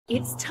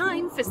It's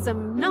time for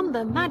some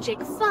number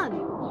magic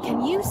fun.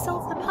 Can you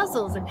solve the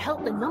puzzles and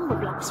help the number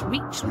blocks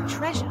reach the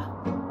treasure?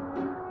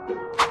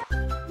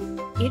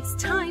 It's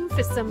time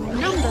for some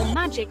number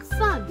magic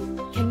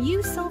fun. Can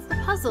you solve the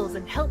puzzles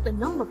and help the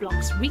number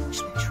blocks reach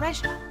the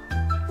treasure?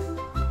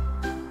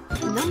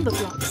 Number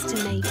blocks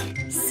to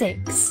make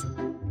 6.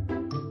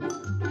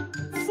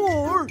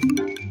 4,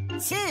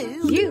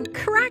 2. You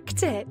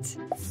cracked it!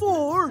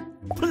 4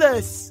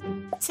 plus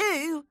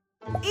 2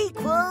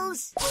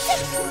 equals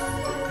 6.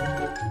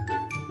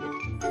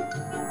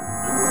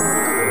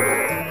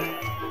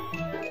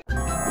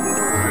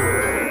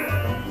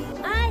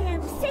 I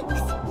am 6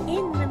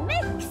 in the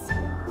mix.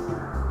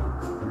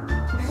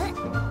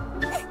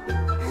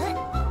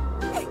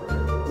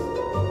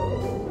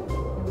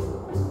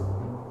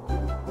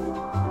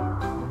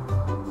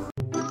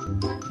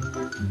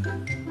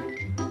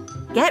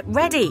 Get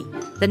ready!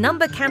 The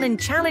Number Cannon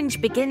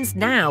Challenge begins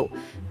now.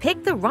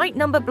 Pick the right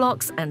number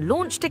blocks and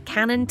launch the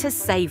cannon to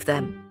save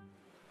them.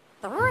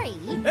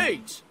 3.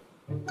 8.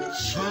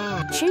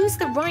 Choose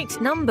the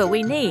right number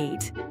we need.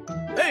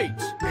 8.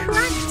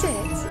 Cracked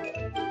it!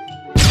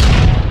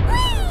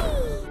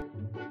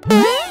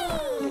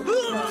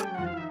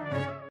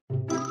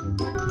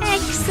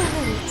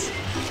 Excellent!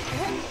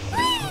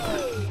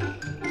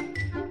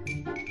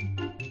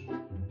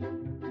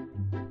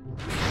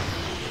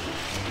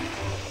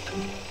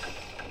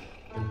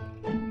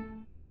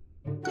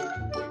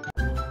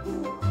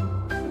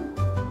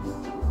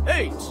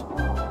 8.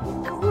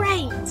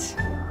 Great!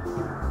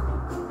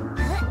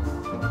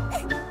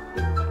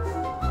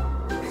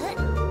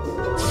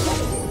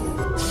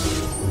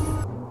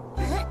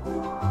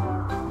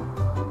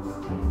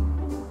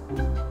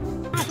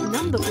 Add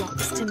number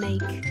blocks to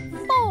make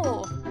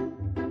 4.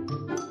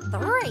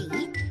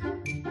 3.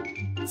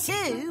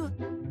 2.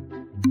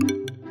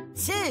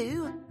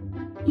 2.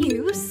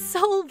 You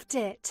solved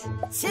it!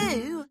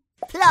 2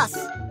 plus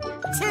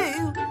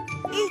 2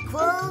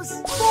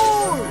 equals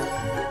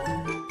 4.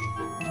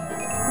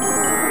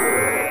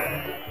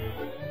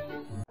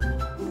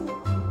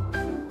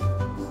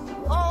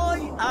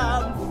 I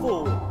am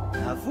 4.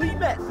 Have we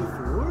met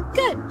before?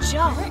 Good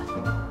job!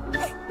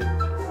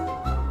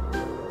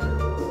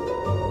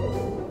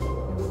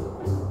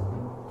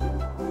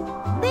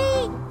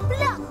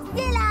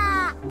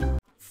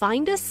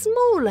 Find a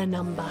smaller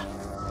number.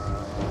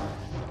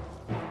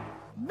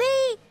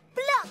 Me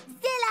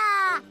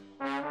Blockzilla!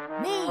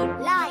 Me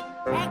like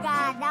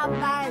bigger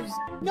numbers.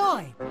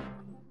 9.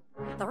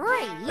 3.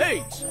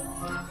 8.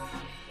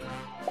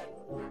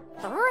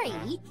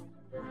 3.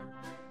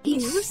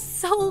 You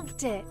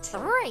solved it! 3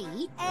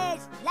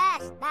 is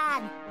less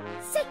than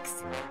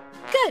 6.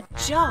 Good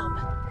job!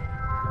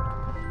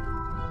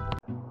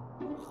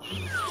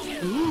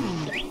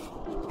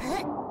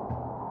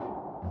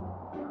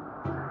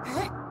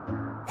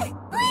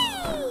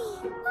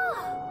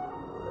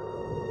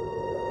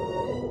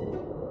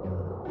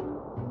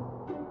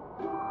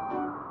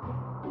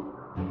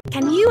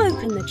 Can you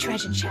open the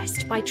treasure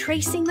chest by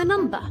tracing the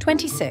number?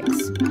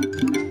 26.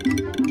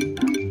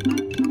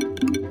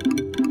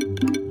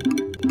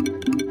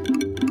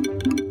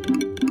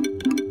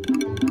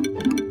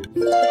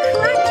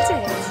 Cracked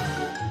it!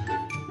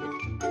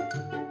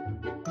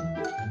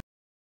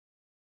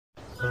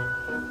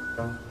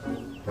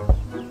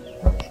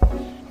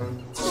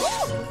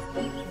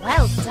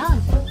 Well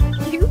done!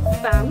 You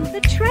found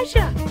the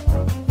treasure!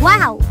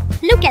 Wow,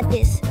 look at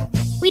this.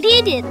 We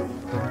did it.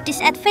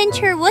 This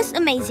adventure was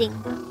amazing.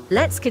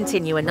 Let's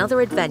continue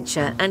another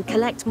adventure and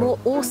collect more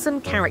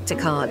awesome character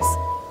cards.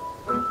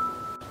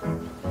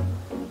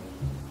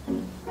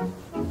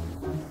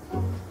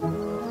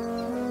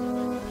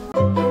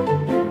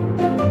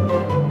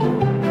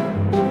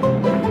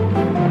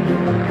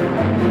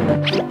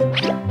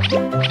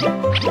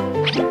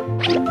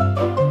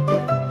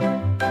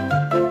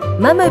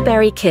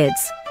 Momoberry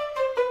Kids.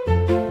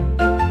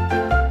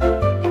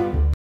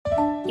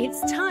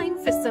 It's time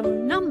for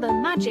some number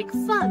magic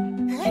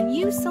fun. Can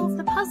you solve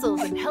the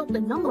puzzles and help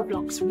the number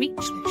blocks reach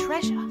the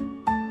treasure?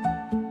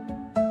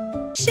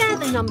 Share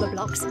the number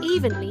blocks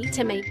evenly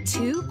to make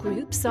 2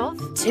 groups of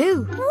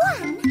 2.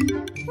 1.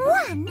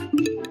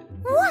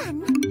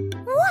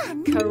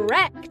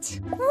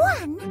 Correct!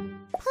 1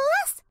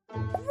 plus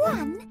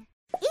 1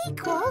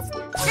 equals 2.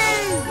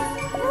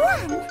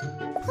 1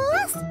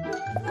 plus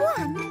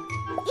 1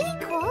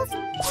 equals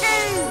 2.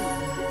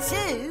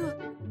 2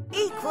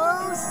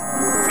 equals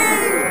 2.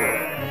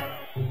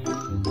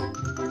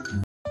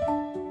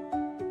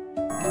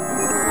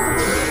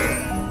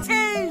 2.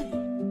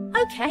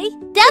 Okay,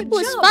 That good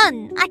was job. fun.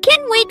 I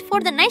can't wait for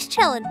the next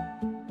challenge.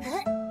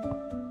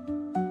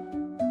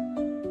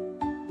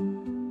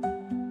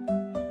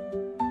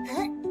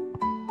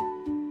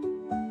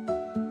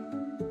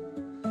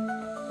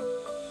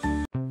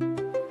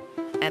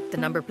 Add the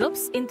number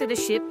blocks into the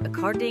ship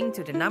according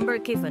to the number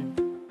given.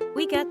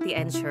 We get the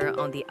answer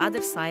on the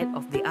other side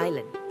of the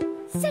island.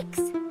 6.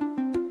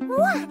 1.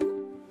 1.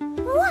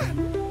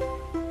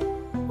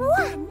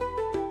 1.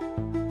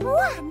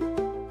 1.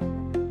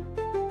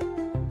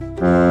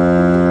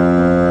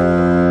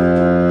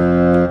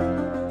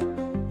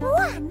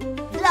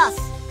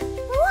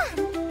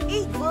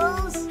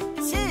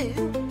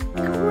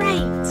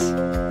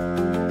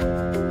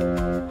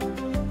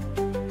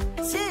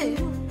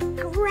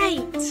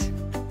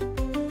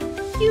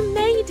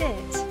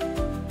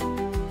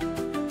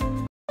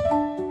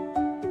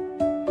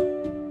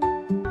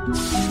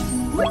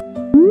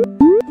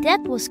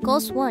 That was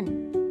close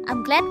one.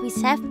 I'm glad we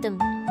saved them.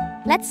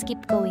 Let's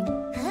keep going.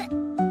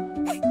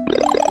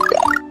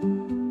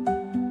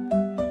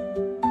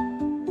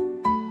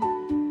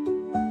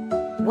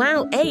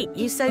 Wow, 8,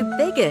 you so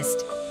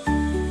biggest.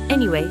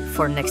 Anyway,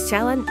 for next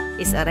challenge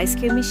is a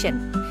rescue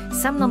mission.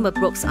 Some number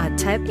blocks are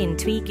tapped in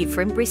 3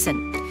 different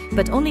prisons,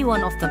 but only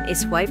one of them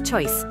is wife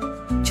choice.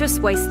 Choose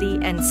wisely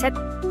and set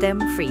them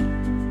free.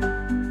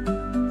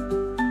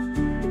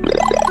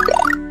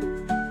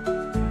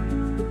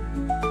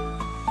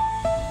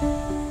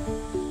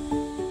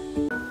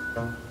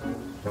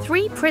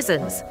 3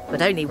 prisons,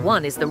 but only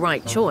one is the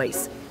right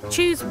choice.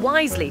 Choose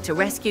wisely to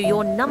rescue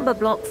your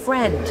Numberblock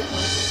friend.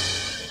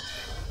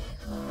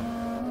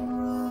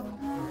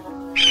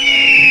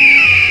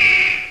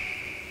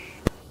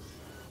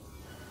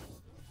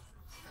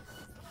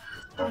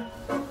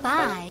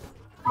 Bye.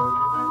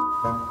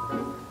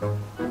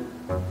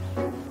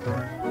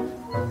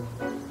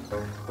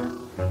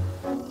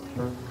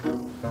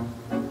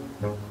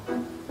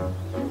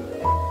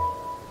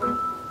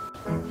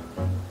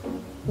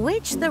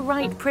 Which the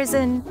right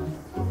prison?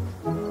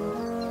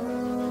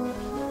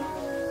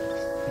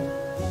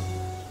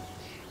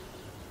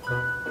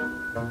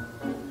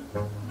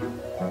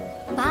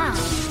 Bye.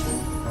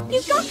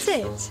 You got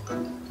it!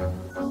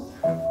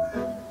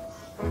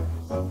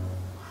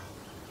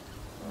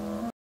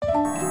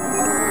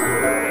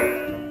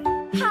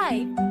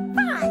 Hi!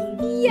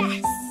 5!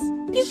 Yes!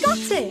 You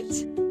got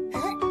it!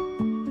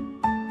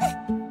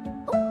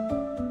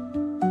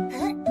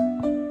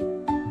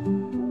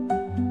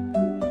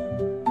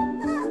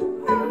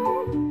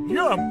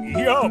 Yum,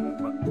 yum!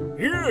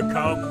 Here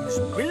comes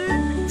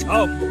Big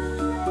Tum!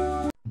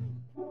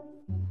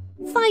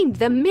 Find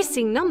the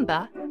missing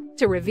number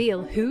to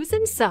reveal who's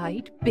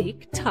inside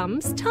Big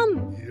Tum's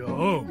tum.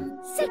 Yum!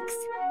 6,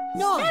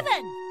 9. 7,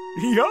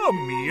 Yum,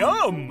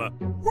 yum!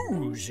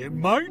 Who's in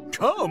my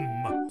tum?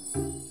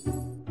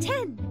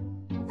 10.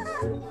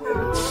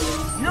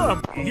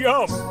 Yum,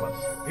 yum!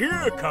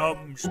 Here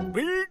comes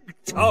Big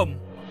Tum!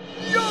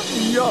 Yum,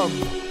 yum!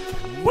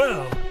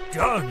 Well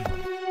done!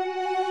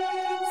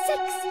 6,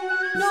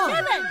 9.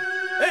 7,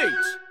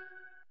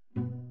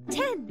 8.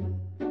 10.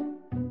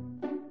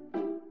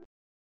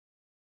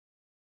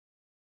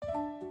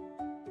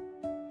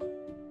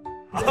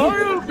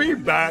 I'll be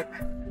back!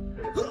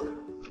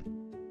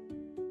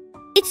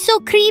 It's so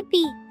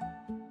creepy.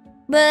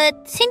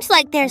 But seems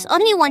like there's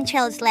only one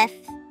challenge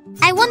left.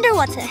 I wonder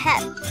what's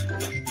ahead.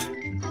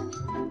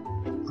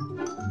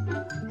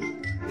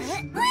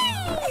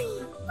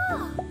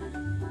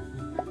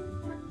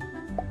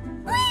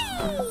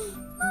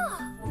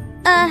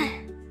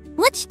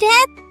 What's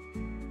that?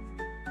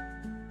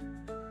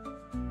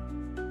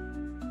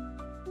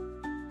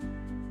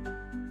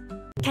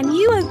 Can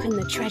you open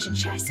the treasure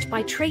chest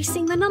by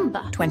tracing the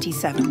number?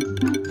 27.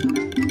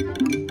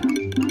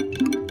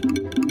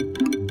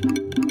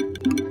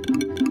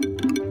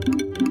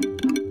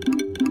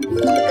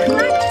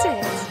 Cracked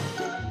it!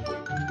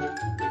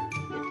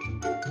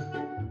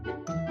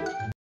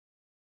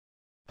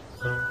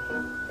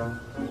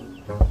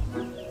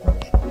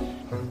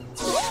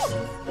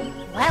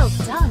 Well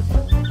done!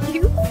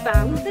 You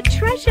found the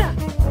treasure!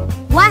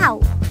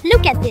 Wow,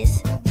 look at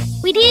this.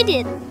 We did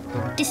it.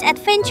 This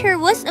adventure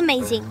was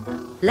amazing.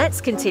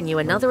 Let's continue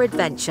another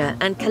adventure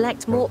and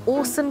collect more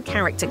awesome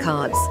character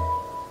cards.